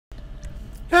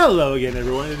Hello again,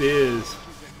 everyone. It is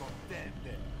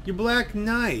your Black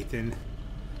Knight, and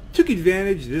took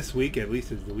advantage this week, at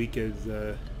least as the week is,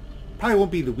 probably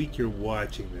won't be the week you're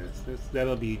watching this.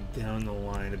 That'll be down the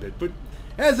line a bit. But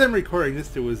as I'm recording this,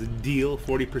 there was a deal,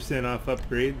 40% off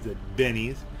upgrades at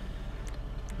Benny's,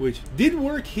 which did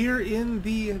work here in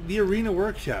the Arena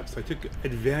Workshop. So I took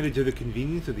advantage of the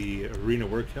convenience of the Arena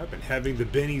Workshop and having the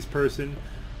Benny's person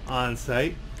on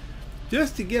site,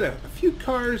 just to get a few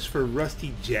cars for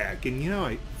Rusty Jack. And you know,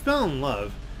 I fell in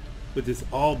love with this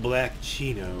all black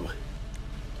chino.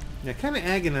 And I kind of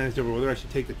agonized over whether I should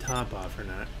take the top off or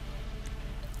not.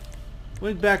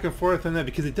 Went back and forth on that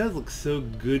because it does look so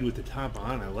good with the top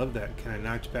on. I love that kind of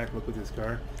notchback look with this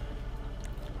car.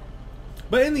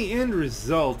 But in the end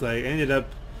result, I ended up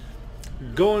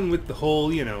going with the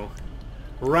whole, you know,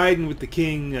 Riding with the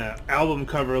King album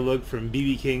cover look from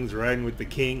B.B. King's Riding with the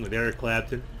King with Eric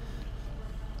Clapton.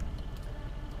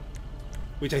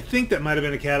 Which I think that might have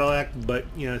been a Cadillac, but,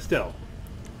 you know, still.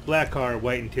 Black car,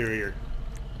 white interior.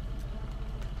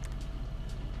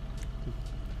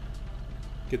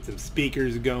 Get some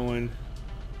speakers going.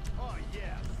 Oh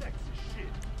yeah, sexy shit.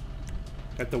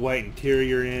 Got the white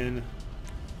interior in.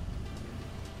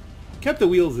 Kept the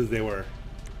wheels as they were.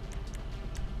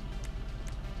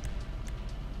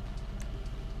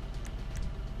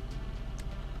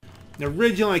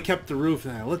 Originally I kept the roof,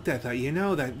 and I looked at that, you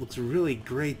know, that looks really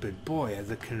great, but boy,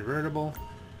 as a convertible.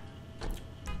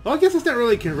 Well, I guess it's not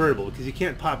really convertible because you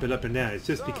can't pop it up and down. It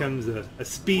just becomes a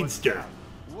speedster.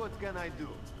 What can I do?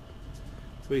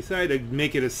 So we decided to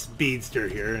make it a speedster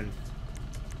here, and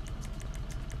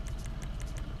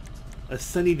a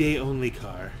sunny day only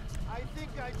car. I think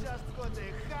I just got a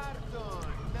hard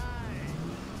on. Nice.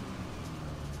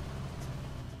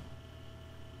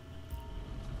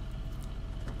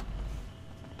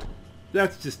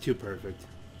 That's just too perfect.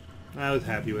 I was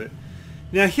happy with it.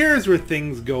 Now here's where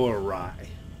things go awry.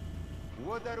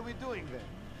 What are we doing then?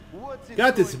 What's it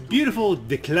Got this going to beautiful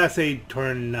Debacle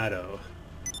Tornado.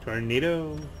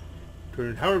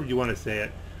 However you want to say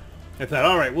it. I thought,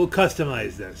 alright, we'll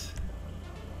customize this.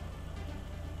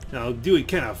 Now, do it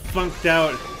kind of funked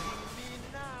out. be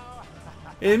now?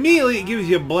 And immediately it gives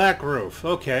you a black roof.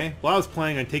 Okay, well I was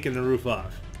planning on taking the roof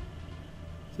off.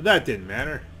 So that didn't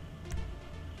matter.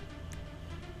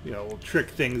 You know, we'll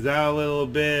trick things out a little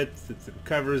bit, put some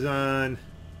covers on.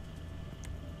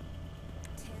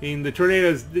 I mean, the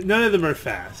Tornadoes, none of them are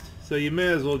fast. So you may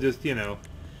as well just, you know,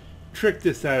 trick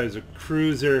this out as a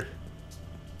cruiser.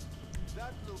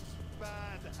 That looks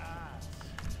badass.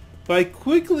 But I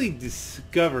quickly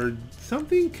discovered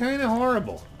something kind of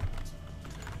horrible.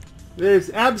 There's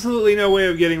absolutely no way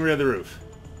of getting rid of the roof.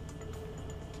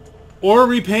 Or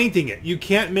repainting it. You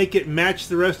can't make it match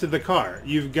the rest of the car.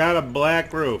 You've got a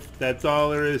black roof. That's all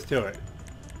there is to it.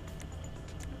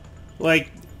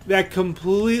 Like, that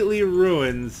completely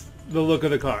ruins the look of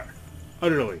the car.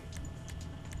 Utterly.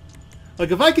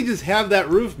 Like, if I could just have that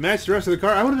roof match the rest of the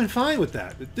car, I would have been fine with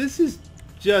that. But this is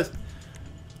just...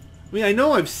 I mean, I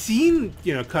know I've seen,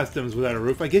 you know, customs without a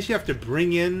roof. I guess you have to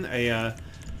bring in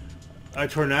a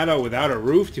Tornado without a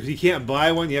roof, because you can't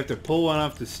buy one. You have to pull one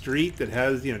off the street that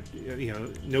has, you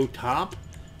know, no top.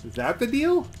 Is that the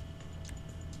deal?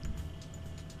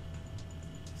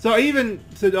 So I even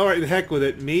said, all right, the heck with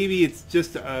it. Maybe it's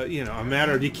just, you know, a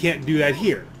matter of you can't do that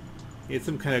here. It's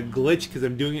some kind of glitch because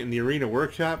I'm doing it in the Arena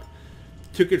Workshop.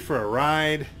 Took it for a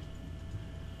ride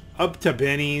up to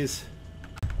Benny's.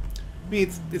 I mean,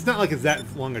 it's not like it's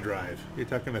that long a drive. You're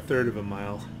talking a third of a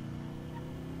mile.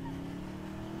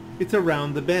 It's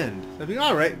around the bend. I think,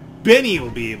 all right, Benny will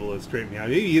be able to straighten me out.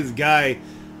 Maybe his guy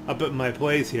up at my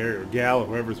place here, or gal, or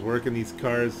whoever's working these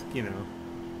cars, you know.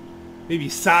 Maybe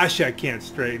Sasha can't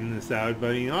straighten this out,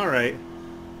 but I mean, all right.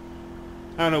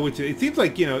 I don't know which. It seems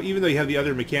like, you know, even though you have the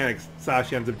other mechanics,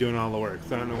 Sasha ends up doing all the work.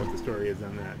 So I don't know what the story is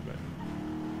on that, but.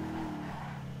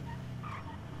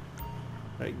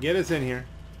 All right, get us in here.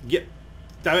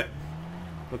 Stop it.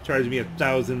 They'll charge me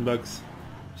 $1,000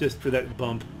 just for that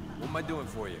bump. What am I doing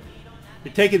for you?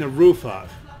 You're taking the roof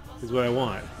off, is what I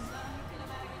want.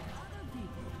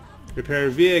 Repair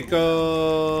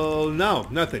vehicle. No,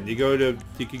 nothing. You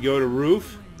could go to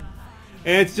roof,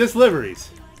 and it's just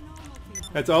liveries.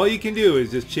 That's all you can do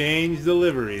is just change the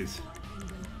liveries.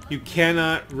 You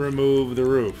cannot remove the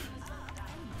roof.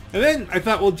 And then I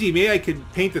thought, well, gee, maybe I could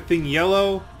paint the thing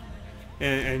yellow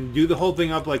and do the whole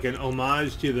thing up like an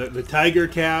homage to the Tiger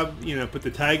cab. You know, put the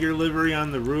Tiger livery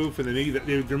on the roof, and then maybe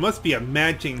there must be a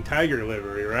matching Tiger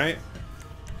livery, right?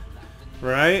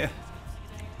 Right?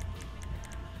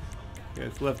 Yeah,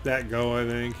 let's let that go, I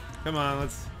think. Come on,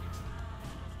 let's...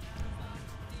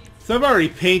 So I've already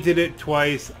painted it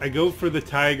twice. I go for the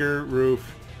tiger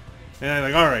roof. And I'm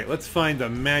like, alright, let's find the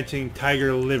matching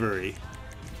tiger livery.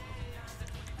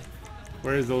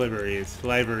 Where's the liveries?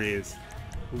 Liveries.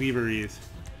 Liveries.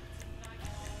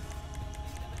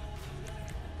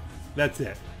 That's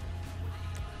it.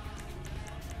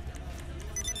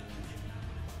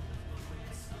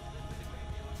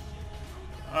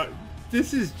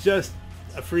 This is just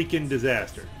a freaking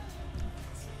disaster.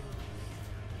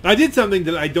 I did something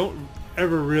that I don't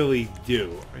ever really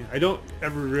do. I don't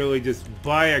ever really just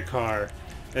buy a car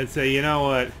and say, you know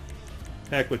what,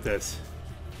 heck with this.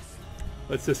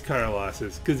 Let's just cut our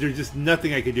losses, because there's just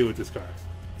nothing I could do with this car.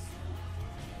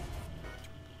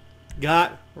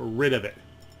 Got rid of it.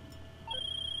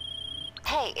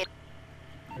 Hey,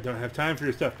 Don't have time for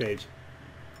your stuff page.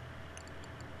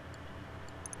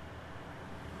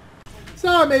 So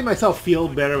I made myself feel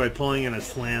better by pulling in a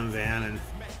slam van and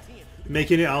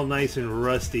making it all nice and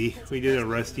rusty. We did a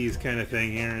Rusty's kind of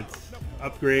thing here. It's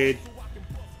upgrade.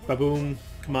 Ba-boom.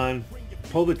 Come on.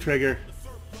 Pull the trigger.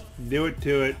 Do it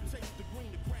to it.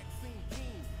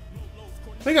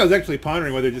 I think I was actually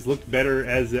pondering whether it just looked better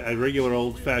as a regular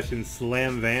old-fashioned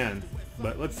slam van.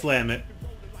 But let's slam it.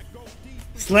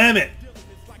 Slam it!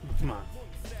 Come on.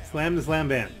 Slam the slam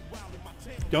van.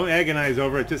 Don't agonize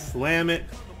over it. Just slam it.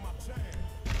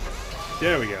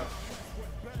 There we go.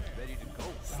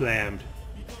 Slammed.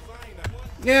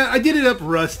 Yeah, I did it up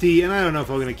rusty, and I don't know if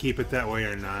I'm going to keep it that way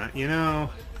or not, you know?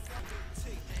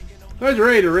 I was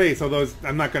ready to race, although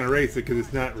I'm not going to race it because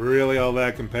it's not really all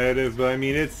that competitive, but I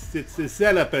mean, it's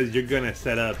set up as you're going to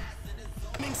set up.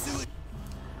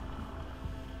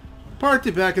 Parked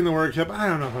it back in the workshop. I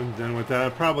don't know if I'm done with that.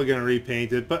 I'm probably going to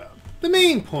repaint it, but the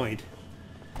main point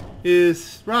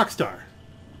is Rockstar.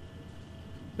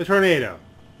 The Tornado.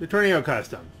 The Tornado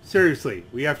custom. Seriously,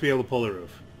 we have to be able to pull the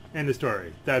roof. End of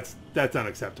story. That's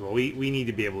unacceptable. We need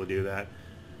to be able to do that.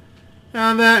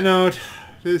 On that note,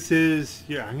 this is...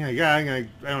 Yeah, I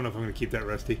don't know if I'm going to keep that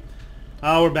rusty.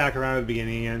 Oh, we're back around at the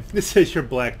beginning again. This is your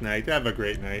Black Knight. Have a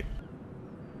great night.